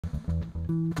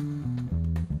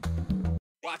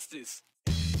Watch this.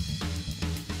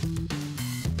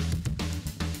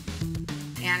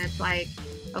 And it's like,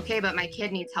 okay, but my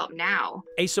kid needs help now.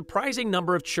 A surprising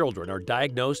number of children are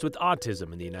diagnosed with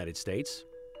autism in the United States.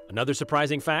 Another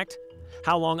surprising fact,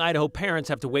 how long Idaho parents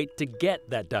have to wait to get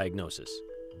that diagnosis.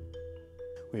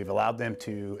 We've allowed them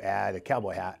to add a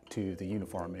cowboy hat to the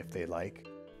uniform if they'd like.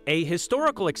 A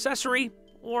historical accessory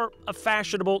or a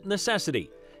fashionable necessity?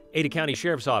 Ada County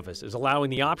Sheriff's Office is allowing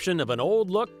the option of an old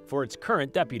look for its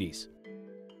current deputies.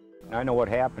 I know what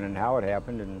happened and how it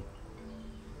happened, and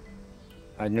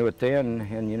I knew it then,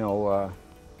 and you know,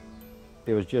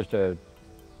 it was just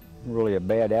really a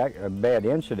bad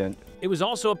incident. It was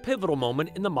also a pivotal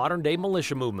moment in the modern-day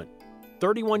militia movement.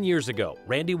 31 years ago,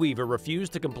 Randy Weaver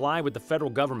refused to comply with the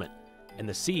federal government, and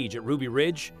the siege at Ruby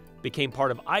Ridge became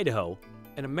part of Idaho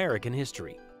and American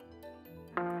history.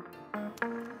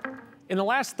 In the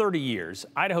last 30 years,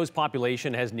 Idaho's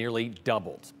population has nearly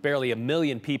doubled. Barely 1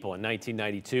 million people in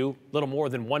 1992, little more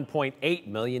than 1.8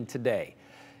 million today.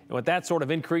 And with that sort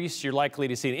of increase, you're likely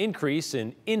to see an increase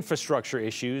in infrastructure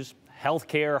issues,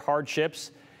 healthcare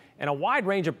hardships, and a wide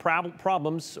range of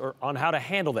problems on how to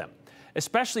handle them,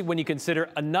 especially when you consider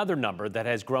another number that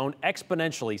has grown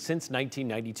exponentially since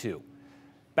 1992.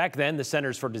 Back then, the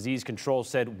Centers for Disease Control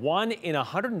said 1 in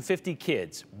 150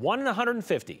 kids, 1 in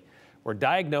 150, were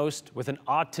diagnosed with an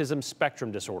autism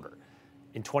spectrum disorder.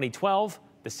 In 2012,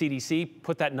 the CDC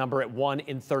put that number at 1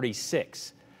 in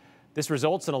 36. This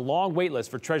results in a long wait list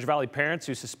for Treasure Valley parents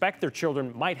who suspect their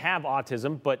children might have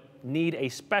autism but need a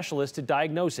specialist to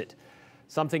diagnose it,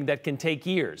 something that can take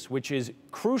years, which is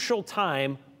crucial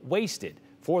time wasted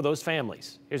for those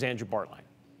families. Here's Andrew Bartline.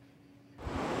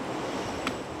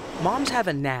 Moms have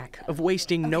a knack of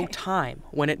wasting no time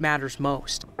when it matters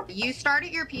most. You start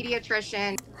at your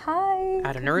pediatrician. Hi.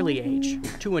 At an early age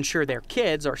to ensure their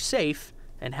kids are safe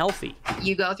and healthy.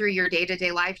 You go through your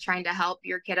day-to-day life trying to help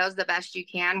your kiddos the best you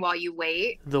can while you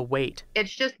wait. The wait.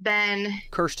 It's just been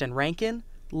Kirsten Rankin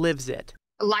lives it.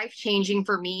 Life-changing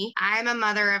for me. I'm a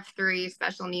mother of 3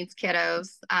 special needs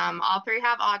kiddos. All 3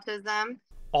 have autism.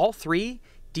 All 3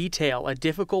 detail a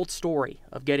difficult story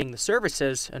of getting the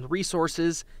services and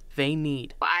resources they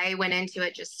need. I went into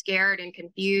it just scared and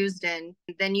confused, and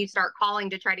then you start calling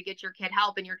to try to get your kid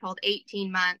help, and you're told 18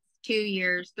 months, 2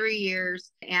 years, 3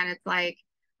 years, and it's like,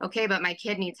 okay, but my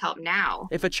kid needs help now.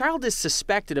 If a child is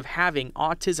suspected of having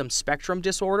autism spectrum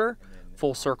disorder,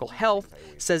 Full Circle Health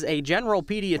says a general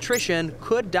pediatrician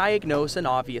could diagnose an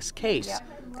obvious case.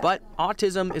 But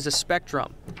autism is a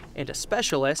spectrum, and a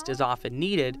specialist is often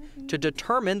needed to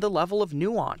determine the level of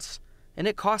nuance, and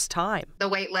it costs time. The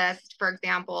wait list, for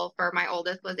example, for my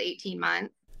oldest was 18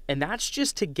 months. And that's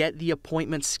just to get the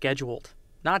appointment scheduled,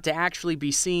 not to actually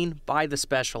be seen by the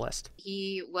specialist.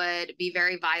 He would be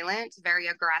very violent, very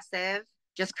aggressive,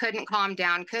 just couldn't calm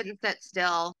down, couldn't sit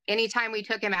still. Anytime we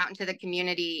took him out into the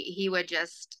community, he would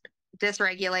just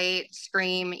dysregulate,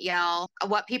 scream, yell.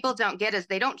 What people don't get is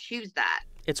they don't choose that.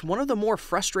 It's one of the more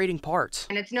frustrating parts.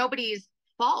 And it's nobody's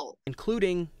fault.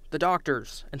 Including the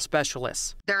doctors and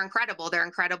specialists. They're incredible. They're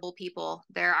incredible people.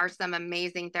 There are some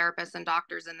amazing therapists and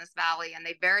doctors in this valley, and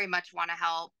they very much want to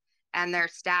help, and their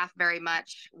staff very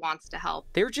much wants to help.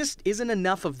 There just isn't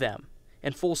enough of them.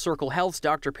 And Full Circle Health's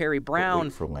Dr. Perry Brown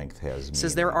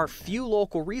says there are few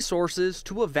local resources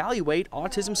to evaluate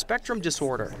autism spectrum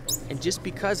disorder. And just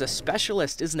because a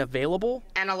specialist isn't available,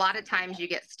 and a lot of times you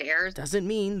get stares, doesn't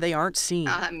mean they aren't seen.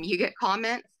 You get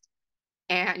comments,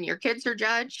 and your kids are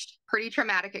judged. Pretty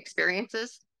traumatic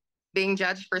experiences, being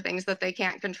judged for things that they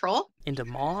can't control. And a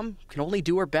mom can only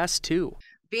do her best too.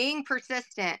 Being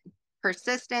persistent.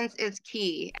 Persistence is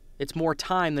key. It's more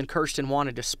time than Kirsten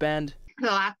wanted to spend. The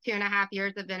last 2.5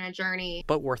 years have been a journey.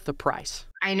 But worth the price.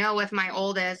 I know with my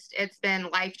oldest, it's been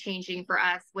life-changing for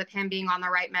us with him being on the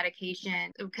right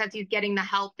medication because he's getting the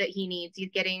help that he needs.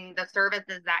 He's getting the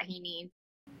services that he needs.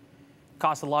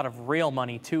 Costs a lot of real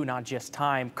money too, not just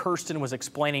time. Kirsten was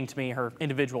explaining to me her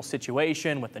individual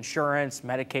situation with insurance,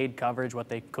 Medicaid coverage, what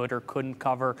they could or couldn't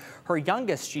cover. Her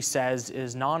youngest, she says,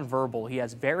 is nonverbal. He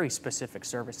has very specific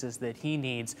services that he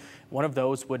needs. One of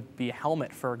those would be a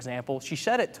helmet, for example. She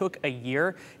said it took a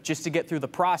year just to get through the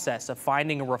process of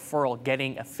finding a referral,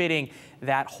 getting a fitting.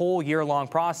 That whole year-long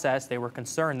process, they were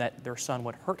concerned that their son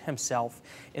would hurt himself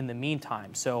in the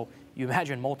meantime. So you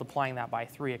imagine multiplying that by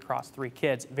 3 across 3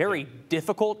 kids. Very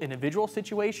difficult individual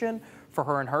situation for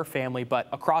her and her family, but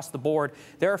across the board,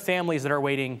 there are families that are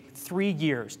waiting 3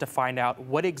 years to find out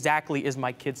what exactly is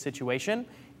my kid's situation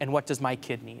and what does my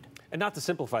kid need. And not to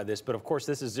simplify this, but of course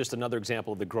this is just another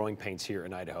example of the growing pains here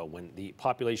in Idaho. When the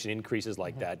population increases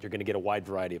like that, you're going to get a wide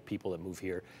variety of people that move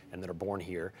here and that are born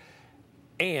here.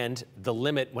 and the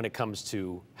limit when it comes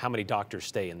to how many doctors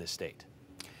stay in this state.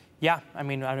 Yeah, I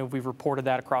know we've reported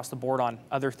that across the board on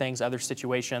other things, other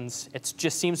situations. It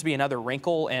just seems to be another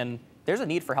wrinkle, and there's a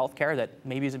need for health care that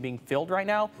maybe isn't being filled right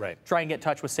now. Right. Try and get in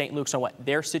touch with St. Luke's on what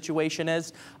their situation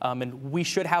is, and we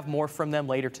should have more from them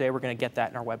later today. We're going to get that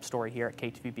in our web story here at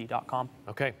ktvb.com.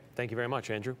 Okay, thank you very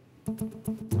much, Andrew.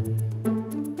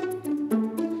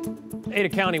 Ada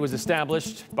County was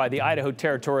established by the Idaho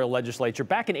Territorial Legislature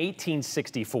back in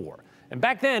 1864. And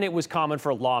back then, it was common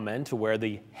for lawmen to wear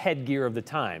the headgear of the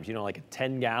times, you know, like a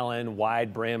 10-gallon,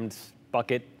 wide-brimmed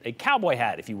bucket, a cowboy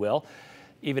hat, if you will,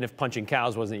 even if punching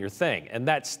cows wasn't your thing. And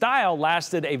that style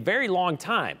lasted a very long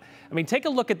time. I mean, take a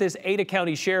look at this Ada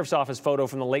County Sheriff's Office photo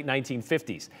from the late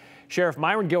 1950s. Sheriff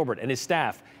Myron Gilbert and his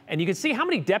staff, and you can see how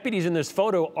many deputies in this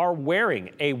photo are wearing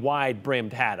a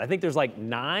wide-brimmed hat. I think there's like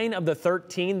 9 of the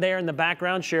 13 there in the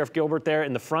background. Sheriff Gilbert there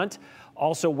in the front,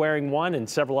 also wearing one, and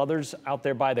several others out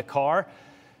there by the car.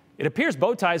 It appears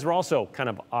bow ties were also kind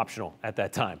of optional at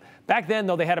that time. Back then,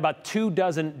 though, they had about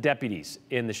 24 deputies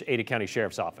in the Ada County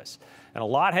Sheriff's Office. And a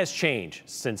lot has changed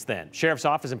since then. Sheriff's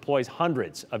Office employs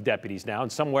hundreds of deputies now,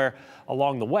 and somewhere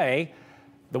along the way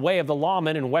of the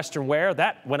lawman in Western wear,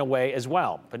 that went away as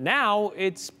well. But now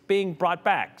it's being brought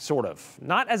back, sort of.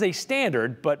 Not as a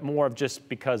standard, but more of just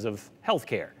because of health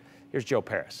care. Here's Joe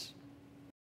Paris.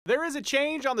 There is a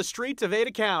change on the streets of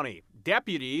Ada County.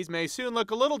 Deputies may soon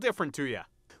look a little different to you.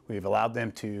 We've allowed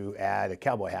them to add a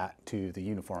cowboy hat to the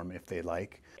uniform if they'd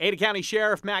like. Ada County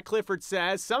Sheriff Matt Clifford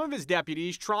says some of his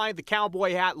deputies tried the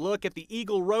cowboy hat look at the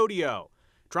Eagle Rodeo.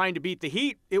 Trying to beat the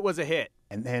heat, it was a hit.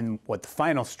 And then what the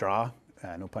final straw,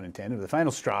 no pun intended, the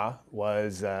final straw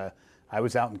was I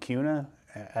was out in Kuna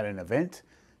at an event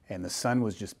and the sun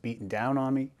was just beating down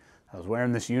on me. I was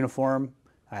wearing this uniform.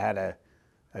 I had a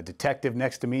detective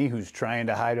next to me who's trying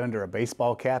to hide under a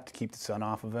baseball cap to keep the sun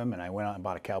off of him, and I went out and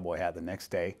bought a cowboy hat the next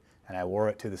day, and I wore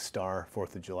it to the Star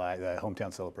 4th of July, the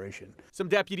hometown celebration. Some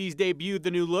deputies debuted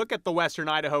the new look at the Western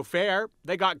Idaho Fair.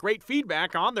 They got great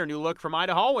feedback on their new look from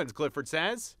Idahoans, Clifford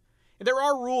says. And there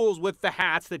are rules with the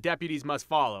hats that deputies must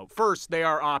follow. First, they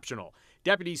are optional.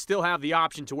 Deputies still have the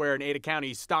option to wear an Ada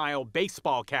County-style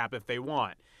baseball cap if they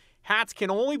want. Hats can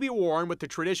only be worn with the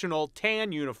traditional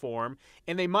tan uniform,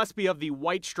 and they must be of the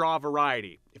white straw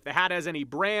variety. If the hat has any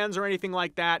brands or anything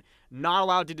like that, not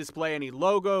allowed to display any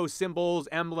logos, symbols,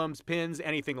 emblems, pins,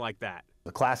 anything like that.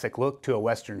 The classic look to a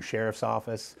Western Sheriff's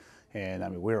Office, and I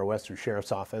mean, we're a Western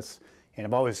Sheriff's Office, and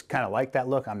I've always kind of liked that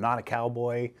look. I'm not a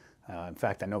cowboy. In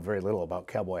fact, I know very little about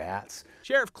cowboy hats.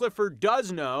 Sheriff Clifford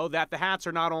does know that the hats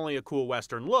are not only a cool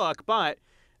Western look, but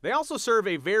they also serve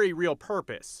a very real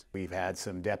purpose. We've had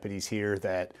some deputies here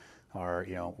that are,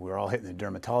 we're all hitting the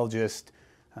dermatologist.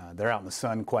 They're out in the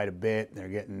sun quite a bit. They're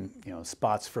getting,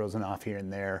 spots frozen off here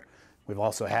and there. We've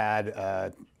also had,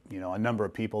 a number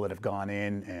of people that have gone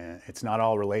in, and it's not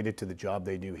all related to the job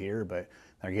they do here, but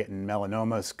they're getting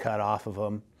melanomas cut off of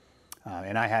them.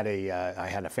 And I had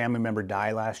a family member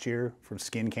die last year from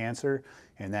skin cancer,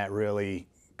 and that really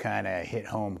kind of hit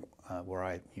home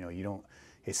where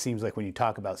it seems like when you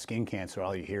talk about skin cancer,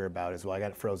 all you hear about is, well, I got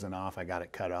it frozen off, I got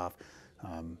it cut off.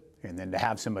 And then to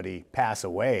have somebody pass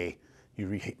away,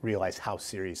 you realize how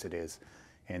serious it is.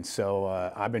 And so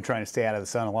I've been trying to stay out of the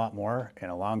sun a lot more, and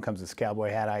along comes this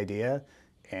cowboy hat idea,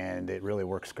 and it really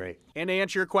works great. And to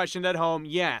answer your question at home,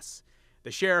 yes, the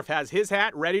sheriff has his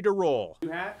hat ready to roll. New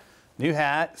hat? New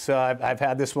hat. So I've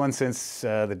had this one since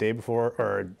the day before,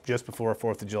 or just before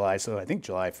 4th of July, so I think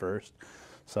July 1st.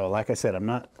 So like I said, I'm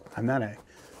not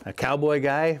a cowboy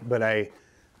guy, but I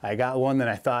got one that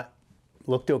I thought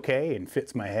looked okay and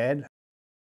fits my head.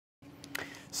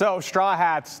 So straw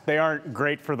hats, they aren't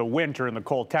great for the winter and the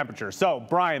cold temperatures. So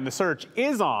Brian, the search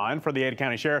is on for the Ada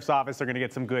County Sheriff's Office. They're going to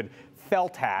get some good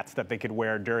felt hats that they could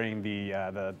wear during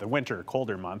the winter,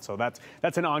 colder months. So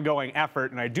that's an ongoing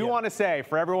effort. And I do want to say,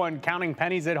 for everyone counting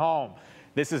pennies at home,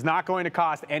 this is not going to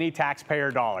cost any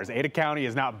taxpayer dollars. Ada County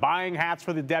is not buying hats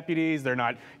for the deputies. They're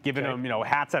not giving them,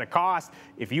 hats at a cost.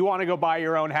 If you want to go buy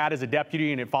your own hat as a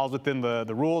deputy and it falls within the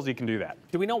rules, you can do that.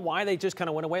 Do we know why they just kind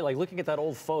of went away? Like looking at that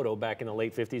old photo back in the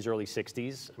late 50s, early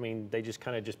 60s, I mean, they just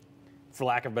kind of for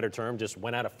lack of a better term, just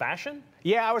went out of fashion?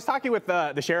 Yeah, I was talking with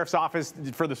the sheriff's office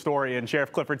for the story, and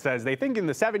Sheriff Clifford says they think in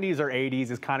the 70s or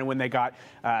 80s is kind of when they got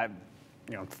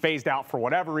phased out for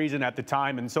whatever reason at the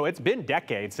time. And so it's been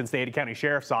decades since the Ada County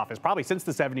Sheriff's Office, probably since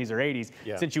the 70s or 80s,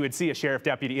 since you would see a sheriff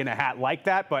deputy in a hat like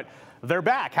that. But they're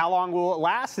back. How long will it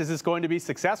last? Is this going to be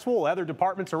successful? Will other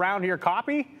departments around here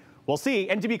copy? We'll see.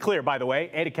 And to be clear, by the way,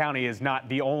 Ada County is not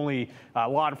the only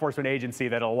law enforcement agency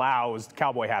that allows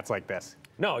cowboy hats like this.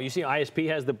 No, you see ISP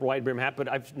has the wide brim hat, but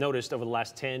I've noticed over the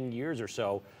last 10 years or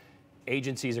so,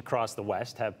 agencies across the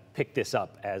West have picked this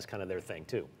up as kind of their thing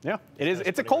too. Yeah, it is.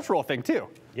 It's a cultural thing too.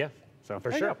 Yeah, so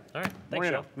for sure. All right, thanks,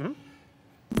 Joe.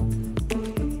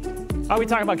 We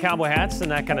talk about cowboy hats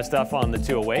and that kind of stuff on the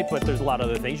 208, but there's a lot of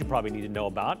other things you probably need to know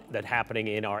about that happening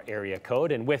in our area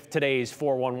code. And with today's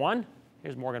 411,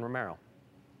 here's Morgan Romero.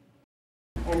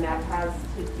 And that has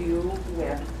to do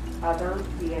with other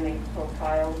DNA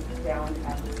profiles down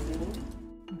at the scene.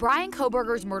 Brian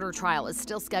Kohberger's murder trial is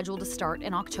still scheduled to start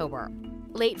in October.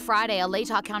 Late Friday, a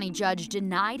Latah County judge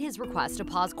denied his request to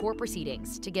pause court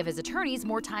proceedings to give his attorneys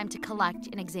more time to collect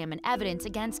and examine evidence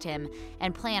against him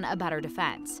and plan a better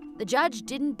defense. The judge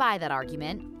didn't buy that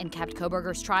argument and kept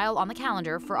Kohberger's trial on the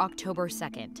calendar for October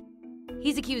 2nd.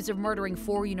 He's accused of murdering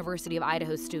 4 University of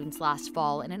Idaho students last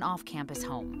fall in an off-campus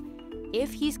home.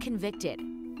 If he's convicted,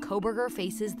 Kohberger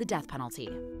faces the death penalty.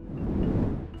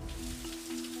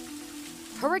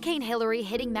 Hurricane Hillary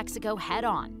hitting Mexico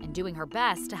head-on and doing her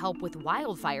best to help with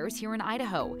wildfires here in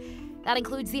Idaho. That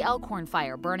includes the Elkhorn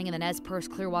fire burning in the Nez Perce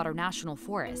Clearwater National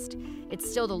Forest. It's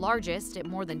still the largest at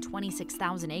more than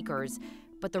 26,000 acres,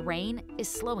 but the rain is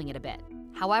slowing it a bit.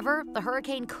 However, the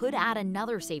hurricane could add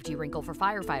another safety wrinkle for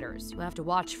firefighters who have to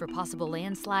watch for possible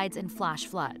landslides and flash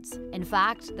floods. In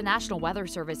fact, the National Weather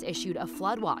Service issued a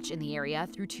flood watch in the area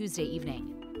through Tuesday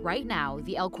evening. Right now,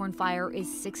 the Elkhorn fire is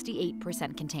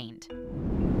 68% contained.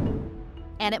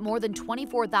 And at more than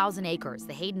 24,000 acres,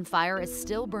 the Hayden fire is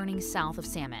still burning south of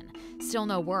Salmon. Still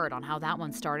no word on how that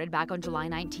one started back on July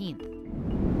 19th.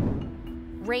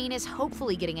 Rain is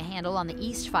hopefully getting a handle on the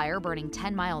East fire burning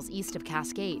 10 miles east of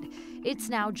Cascade. It's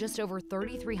now just over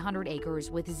 3,300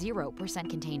 acres with 0%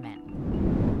 containment.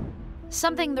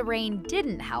 Something the rain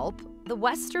didn't help, the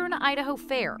Western Idaho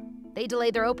Fair. They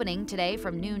delayed their opening today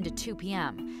from noon to 2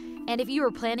 p.m. And if you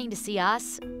were planning to see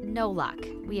us, no luck.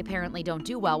 We apparently don't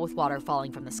do well with water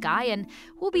falling from the sky, and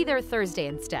we'll be there Thursday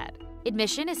instead.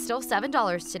 Admission is still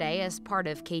 $7 today as part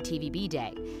of KTVB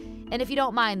Day. And if you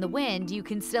don't mind the wind, you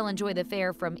can still enjoy the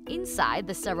fair from inside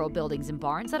the several buildings and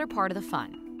barns that are part of the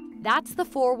fun. That's the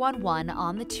 411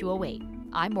 on the 208.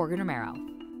 I'm Morgan Romero.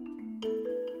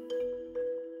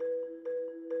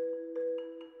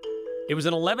 It was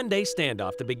an 11-day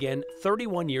standoff that began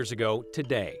 31 years ago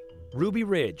today. Ruby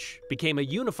Ridge became a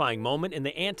unifying moment in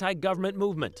the anti-government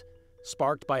movement,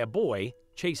 sparked by a boy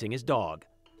chasing his dog.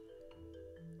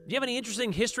 Do you have any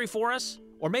interesting history for us?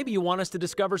 Or maybe you want us to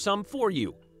discover some for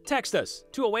you? Text us,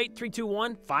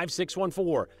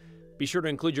 208-321-5614. Be sure to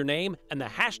include your name and the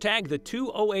hashtag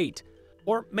 #the208.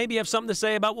 Or maybe you have something to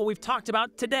say about what we've talked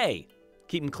about today.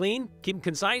 Keep them clean, keep them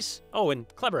concise. Oh, and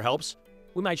clever helps.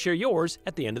 We might share yours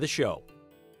at the end of the show.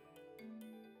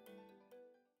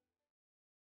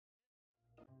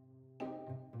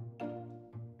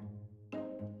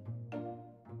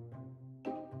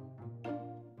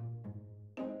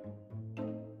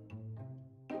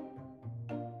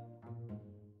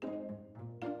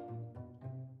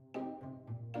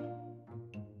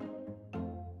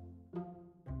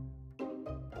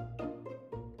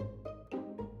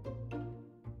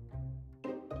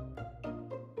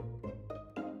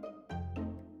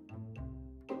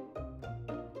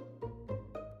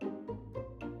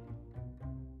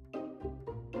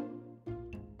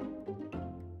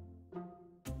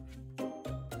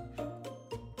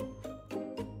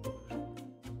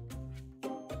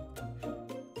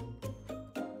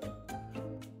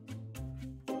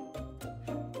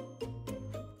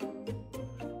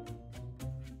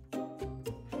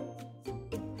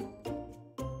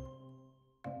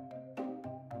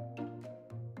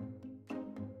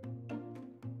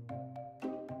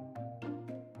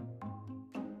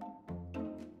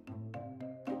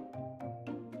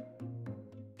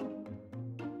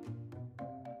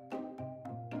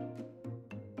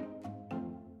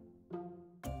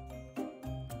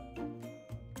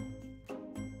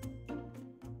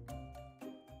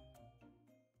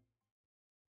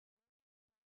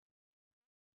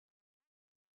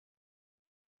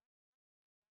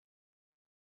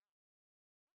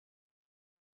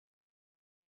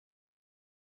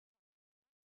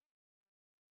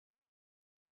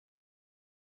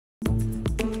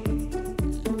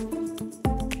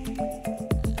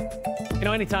 You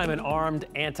know, anytime an armed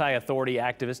anti-authority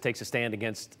activist takes a stand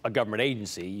against a government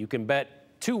agency, you can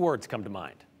bet 2 words come to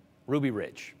mind: Ruby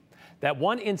Ridge. That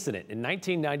one incident in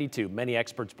 1992, many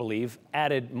experts believe,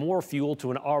 added more fuel to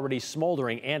an already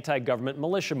smoldering anti-government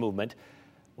militia movement,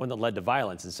 one that led to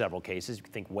violence in several cases. You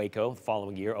can think Waco, the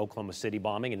following year, Oklahoma City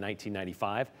bombing in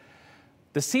 1995.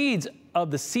 The seeds of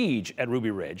the siege at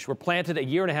Ruby Ridge were planted a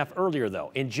year and a half earlier,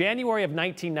 though, in January of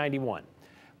 1991.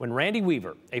 When Randy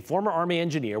Weaver, a former Army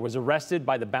engineer, was arrested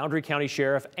by the Boundary County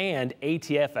Sheriff and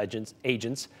ATF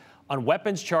agents on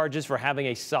weapons charges for having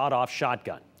a sawed-off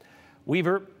shotgun.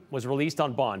 Weaver was released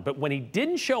on bond, but when he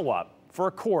didn't show up for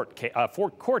a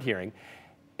court hearing,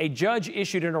 a judge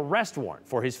issued an arrest warrant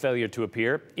for his failure to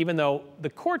appear, even though the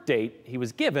court date he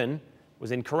was given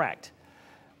was incorrect.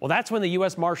 Well, that's when the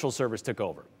U.S. Marshal Service took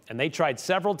over, and they tried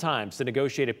several times to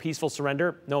negotiate a peaceful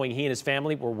surrender, knowing he and his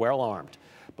family were well armed.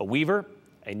 But Weaver,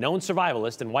 a known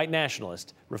survivalist and white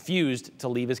nationalist, refused to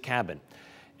leave his cabin.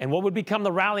 And what would become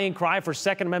the rallying cry for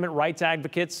Second Amendment rights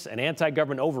advocates and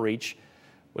anti-government overreach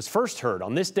was first heard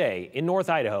on this day in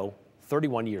North Idaho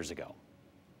 31 years ago.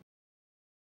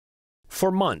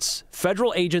 For months,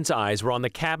 federal agents' eyes were on the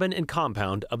cabin and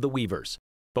compound of the Weavers.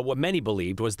 But what many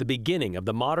believed was the beginning of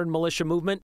the modern militia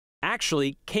movement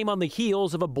actually came on the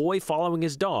heels of a boy following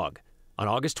his dog on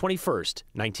August 21st,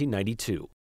 1992.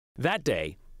 That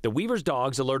day, the Weavers'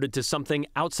 dogs alerted to something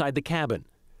outside the cabin.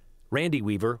 Randy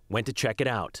Weaver went to check it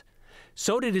out.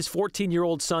 So did his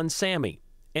 14-year-old son, Sammy,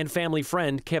 and family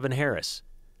friend, Kevin Harris.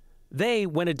 They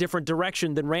went a different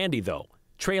direction than Randy, though,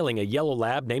 trailing a yellow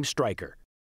lab named Stryker.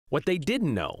 What they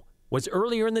didn't know was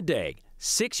earlier in the day,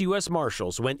 6 U.S.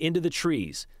 Marshals went into the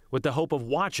trees with the hope of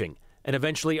watching and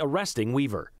eventually arresting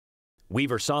Weaver.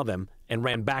 Weaver saw them and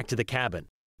ran back to the cabin.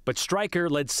 But Stryker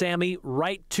led Sammy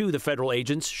right to the federal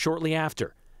agents shortly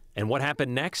after. And what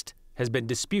happened next has been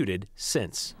disputed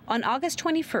since. On August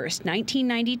 21st,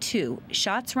 1992,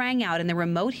 shots rang out in the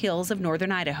remote hills of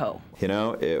northern Idaho. You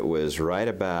know, it was right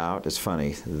about, it's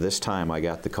funny, this time I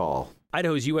got the call.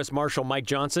 Idaho's U.S. Marshal Mike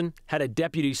Johnson had a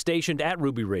deputy stationed at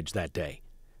Ruby Ridge that day.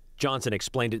 Johnson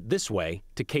explained it this way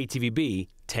to KTVB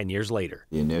 10 years later.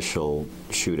 The initial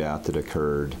shootout that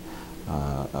occurred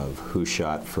of who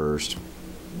shot first,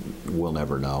 we'll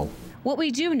never know. What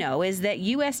we do know is that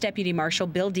U.S. Deputy Marshal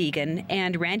Bill Deegan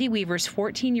and Randy Weaver's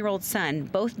 14-year-old son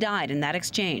both died in that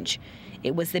exchange.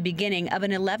 It was the beginning of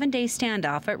an 11-day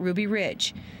standoff at Ruby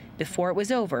Ridge. Before it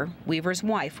was over, Weaver's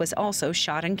wife was also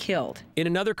shot and killed. In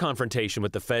another confrontation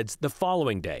with the feds the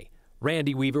following day,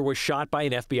 Randy Weaver was shot by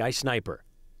an FBI sniper.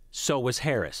 So was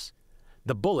Harris.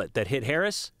 The bullet that hit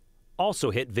Harris also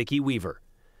hit Vicki Weaver.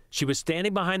 She was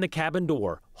standing behind the cabin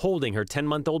door, holding her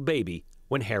 10-month-old baby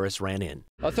when Harris ran in.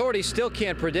 Authorities still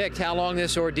can't predict how long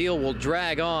this ordeal will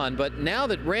drag on, but now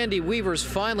that Randy Weaver's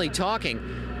finally talking,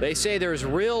 they say there's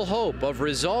real hope of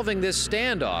resolving this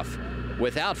standoff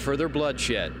without further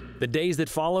bloodshed. The days that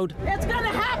followed, it's gonna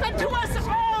happen to us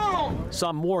all!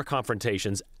 Saw more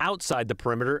confrontations outside the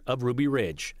perimeter of Ruby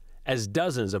Ridge as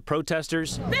dozens of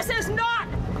protesters, this is not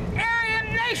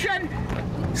Aryan Nation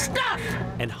stuff!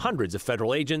 And hundreds of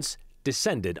federal agents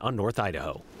descended on North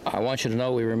Idaho. I want you to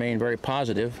know we remain very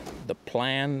positive. The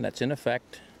plan that's in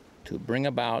effect to bring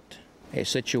about a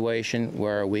situation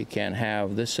where we can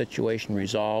have this situation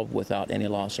resolved without any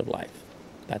loss of life.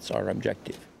 That's our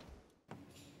objective.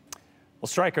 Well,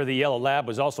 Stryker, the yellow lab,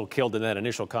 was also killed in that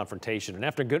initial confrontation. And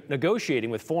after negotiating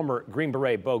with former Green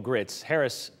Beret Bo Gritz,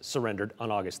 Harris surrendered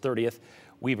on August 30th.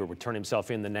 Weaver would turn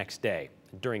himself in the next day.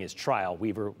 During his trial,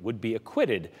 Weaver would be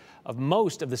acquitted of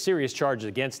most of the serious charges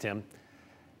against him,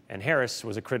 and Harris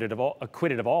was acquitted of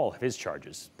all of his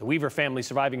charges. The Weaver family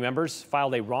surviving members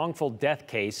filed a wrongful death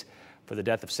case for the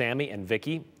death of Sammy and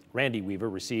Vicki. Randy Weaver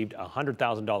received a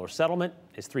 $100,000 settlement.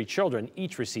 His 3 children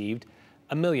each received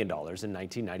 $1 million in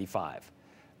 1995.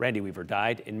 Randy Weaver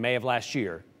died in May of last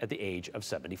year at the age of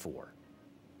 74.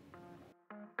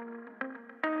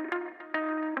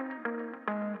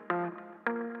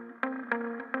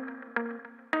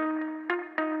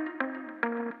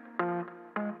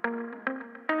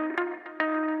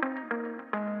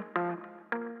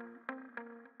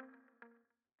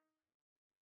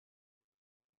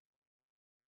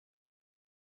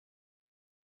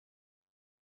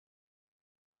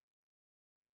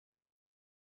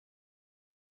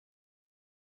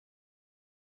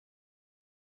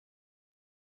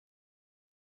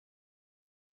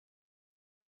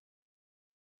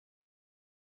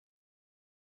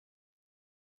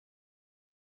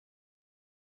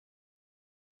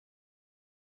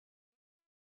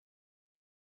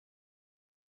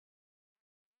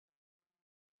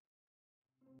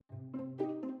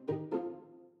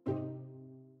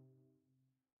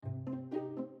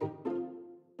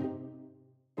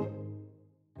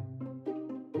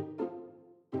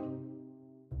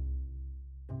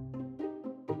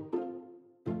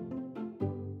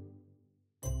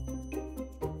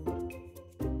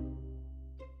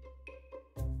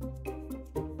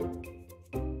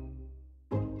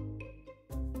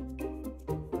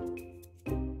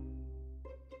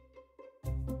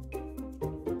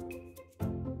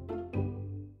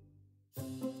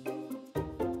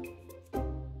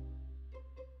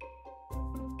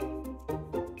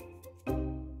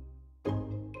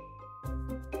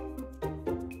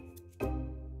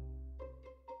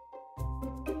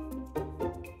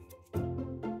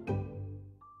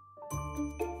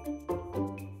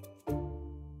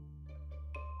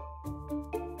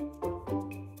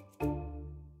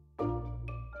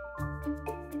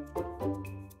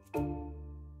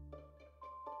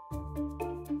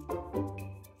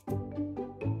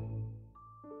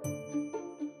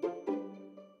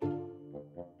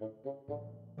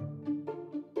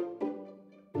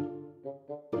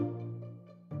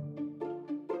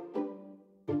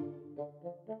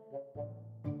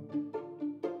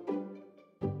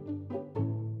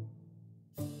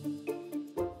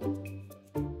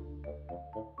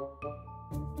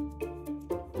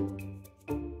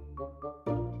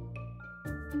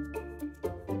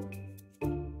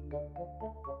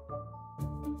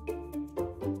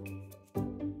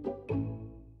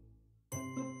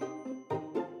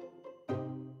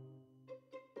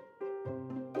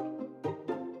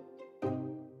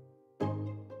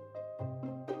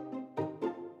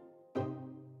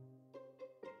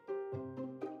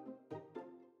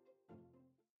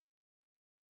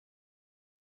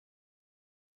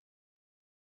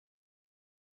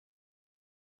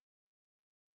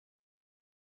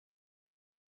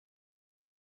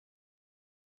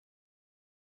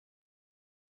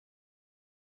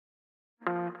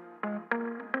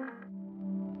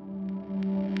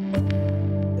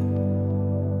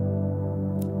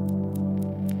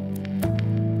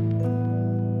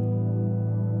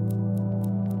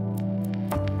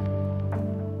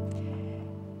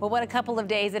 Well, what a couple of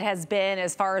days it has been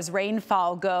as far as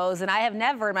rainfall goes. And I have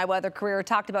never in my weather career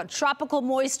talked about tropical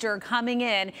moisture coming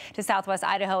in to southwest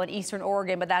Idaho and eastern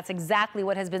Oregon, but that's exactly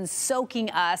what has been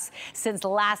soaking us since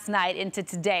last night into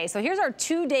today. So here's our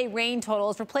 2-day rain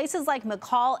totals for places like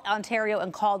McCall, Ontario,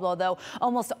 and Caldwell, though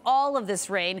almost all of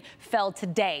this rain fell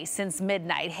today since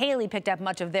midnight. Haley picked up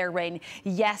much of their rain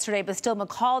yesterday, but still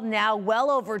McCall now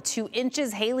well over 2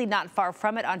 inches. Haley not far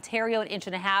from it. Ontario 1.5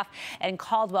 inches, and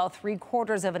Caldwell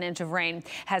 3/4 of an inch of rain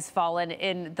has fallen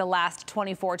in the last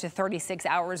 24 to 36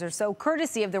 hours or so,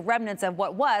 courtesy of the remnants of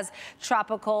what was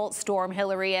Tropical Storm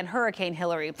Hillary and Hurricane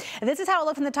Hillary. And this is how it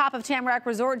looked from the top of Tamarack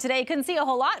Resort today. You couldn't see a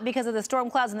whole lot because of the storm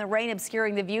clouds and the rain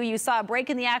obscuring the view. You saw a break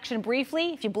in the action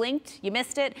briefly. If you blinked, you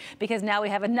missed it, because now we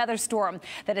have another storm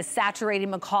that is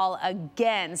saturating McCall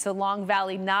again. So Long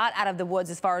Valley not out of the woods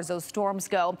as far as those storms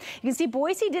go. You can see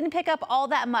Boise didn't pick up all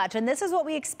that much, and this is what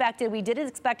we expected. We did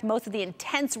expect most of the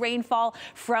intense rainfall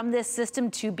from this system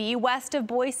to be west of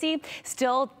Boise.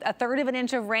 Still, 1/3 of an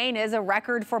inch of rain is a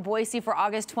record for Boise for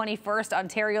August 21st.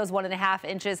 Ontario's 1.5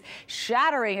 inches,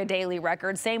 shattering a daily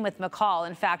record. Same with McCall.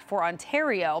 In fact, for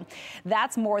Ontario,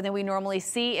 that's more than we normally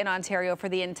see in Ontario for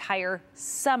the entire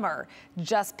summer.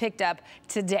 Just picked up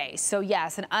today. So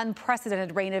yes, an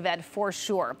unprecedented rain event for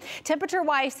sure.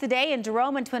 Temperature-wise today in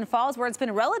Jerome and Twin Falls, where it's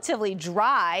been relatively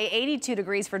dry, 82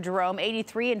 degrees for Jerome,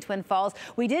 83 in Twin Falls.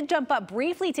 We did jump up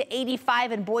briefly to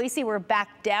 85 in Boise. We're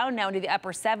back down now into the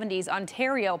upper 70s.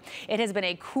 Ontario, it has been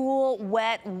a cool,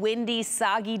 wet, windy,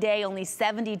 soggy day. Only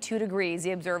 72 degrees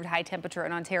the observed high temperature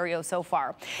in Ontario so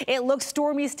far. It looks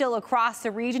stormy still across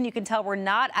the region. You can tell we're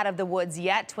not out of the woods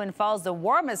yet. Twin Falls, the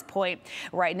warmest point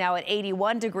right now at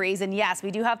 81 degrees. And yes,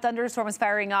 we do have thunderstorms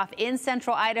firing off in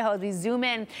central Idaho. As we zoom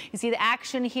in, you see the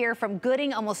action here from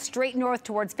Gooding almost straight north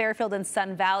towards Fairfield and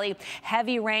Sun Valley.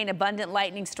 Heavy rain, abundant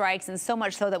lightning strikes, and so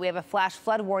much so that we have a flash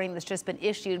flood warning that's just been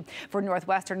issued for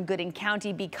northwestern Gooding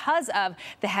County because of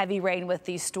the heavy rain with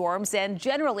these storms. And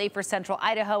generally for central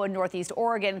Idaho and northeast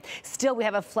Oregon, still we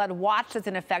have a flood watch that's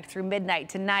in effect through midnight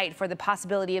tonight for the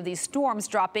possibility of these storms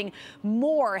dropping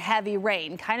more heavy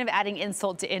rain, kind of adding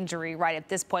insult to injury right at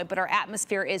this point. But our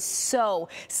atmosphere is so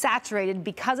saturated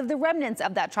because of the remnants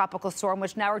of that tropical storm,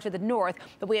 which now are to the north,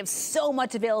 but we have so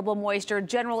much available moisture,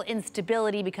 general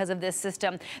instability because of this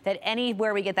system, that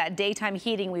anywhere we get that daytime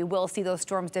heating, we will see those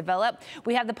storms develop.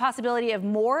 We have the possibility of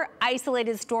more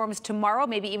isolated storms tomorrow,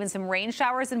 maybe even some rain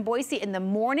showers in Boise in the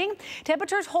morning.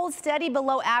 Temperatures hold steady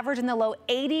below average in the low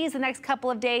 80s the next couple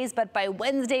of days, but by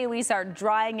Wednesday we start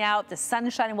drying out. The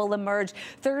sunshine will emerge.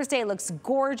 Thursday looks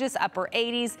gorgeous, upper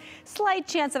 80s. Slight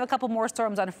chance of a couple more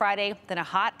storms on Friday, then a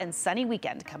hot and sunny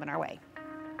weekend coming our way.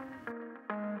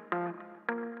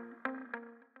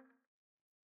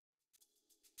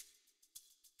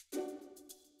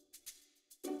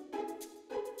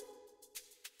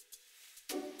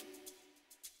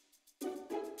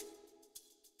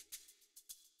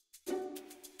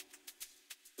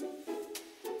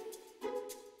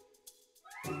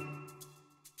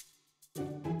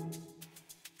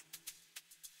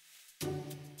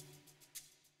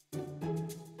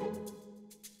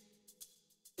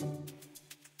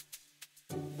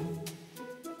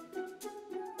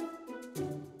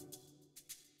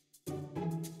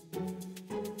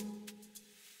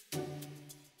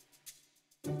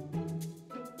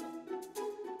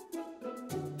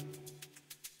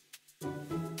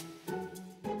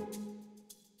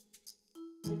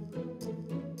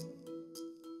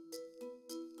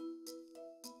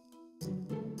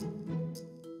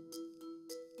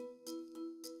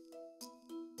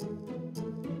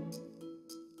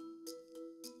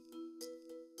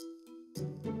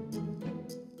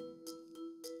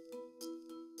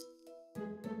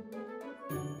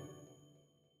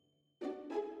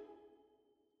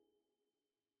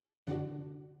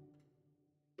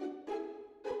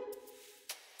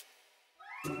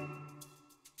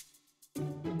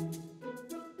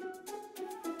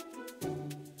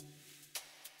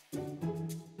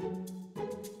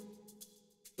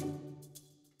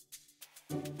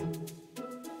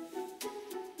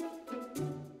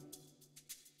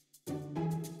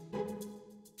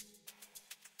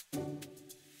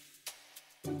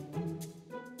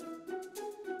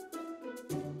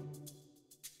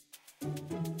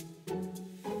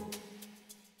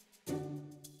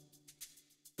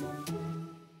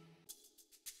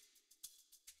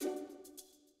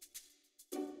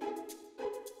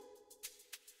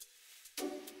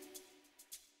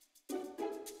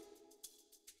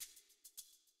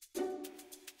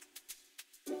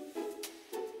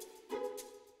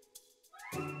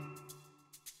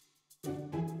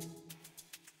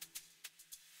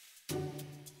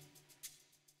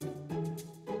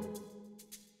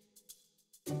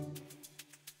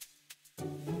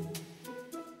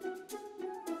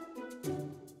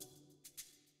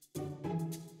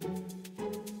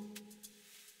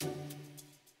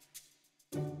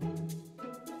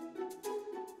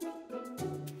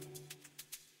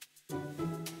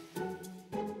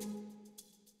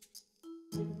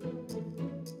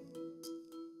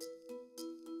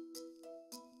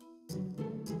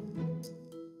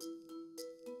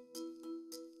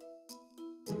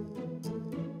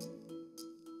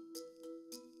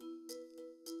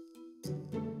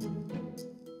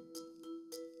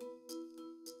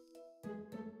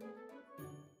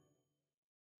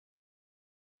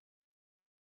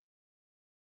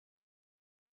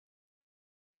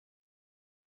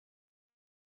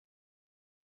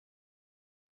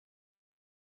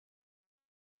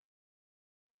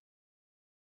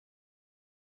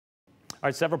 All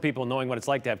right, several people knowing what it's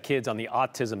like to have kids on the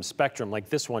autism spectrum, like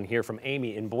this one here from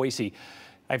Amy in Boise.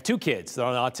 I have 2 kids that are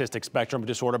on the autistic spectrum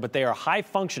disorder, but they are high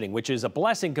functioning, which is a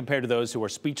blessing compared to those who are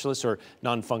speechless or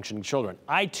non-functioning children.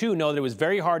 I too know that it was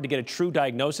very hard to get a true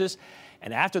diagnosis.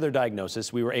 And after their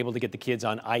diagnosis, we were able to get the kids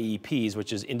on IEPs,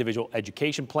 which is individual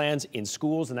education plans in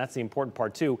schools, and that's the important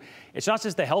part too. It's not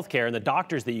just the healthcare and the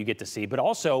doctors that you get to see, but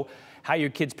also how your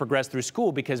kids progress through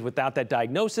school, because without that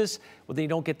diagnosis, well, then you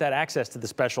don't get that access to the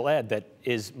special ed that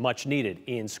is much needed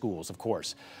in schools, of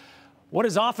course. What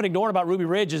is often ignored about Ruby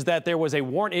Ridge is that there was a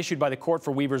warrant issued by the court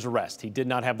for Weaver's arrest. He did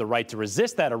not have the right to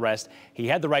resist that arrest. He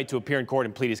had the right to appear in court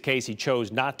and plead his case. He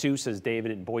chose not to, says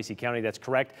David in Boise County. That's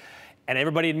correct. And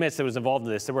everybody admits that was involved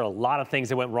in this. There were a lot of things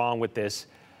that went wrong with this.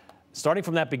 Starting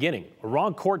from that beginning, a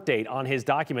wrong court date on his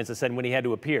documents that said when he had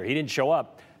to appear. He didn't show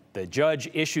up. The judge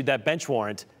issued that bench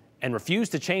warrant and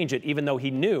refused to change it, even though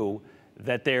he knew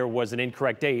that there was an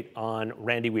incorrect date on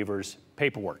Randy Weaver's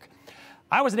paperwork.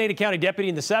 I was an Ada County deputy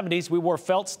in the 70s. We wore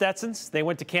felt Stetsons. They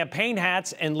went to campaign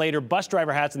hats and later bus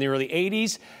driver hats in the early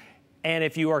 80s. And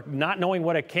if you are not knowing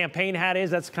what a campaign hat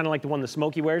is, that's kind of like the one that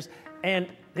Smokey wears. And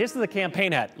this is the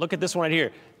campaign hat. Look at this one right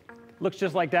here. Looks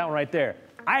just like that one right there.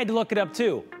 I had to look it up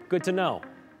too. Good to know.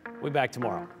 We'll be back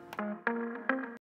tomorrow.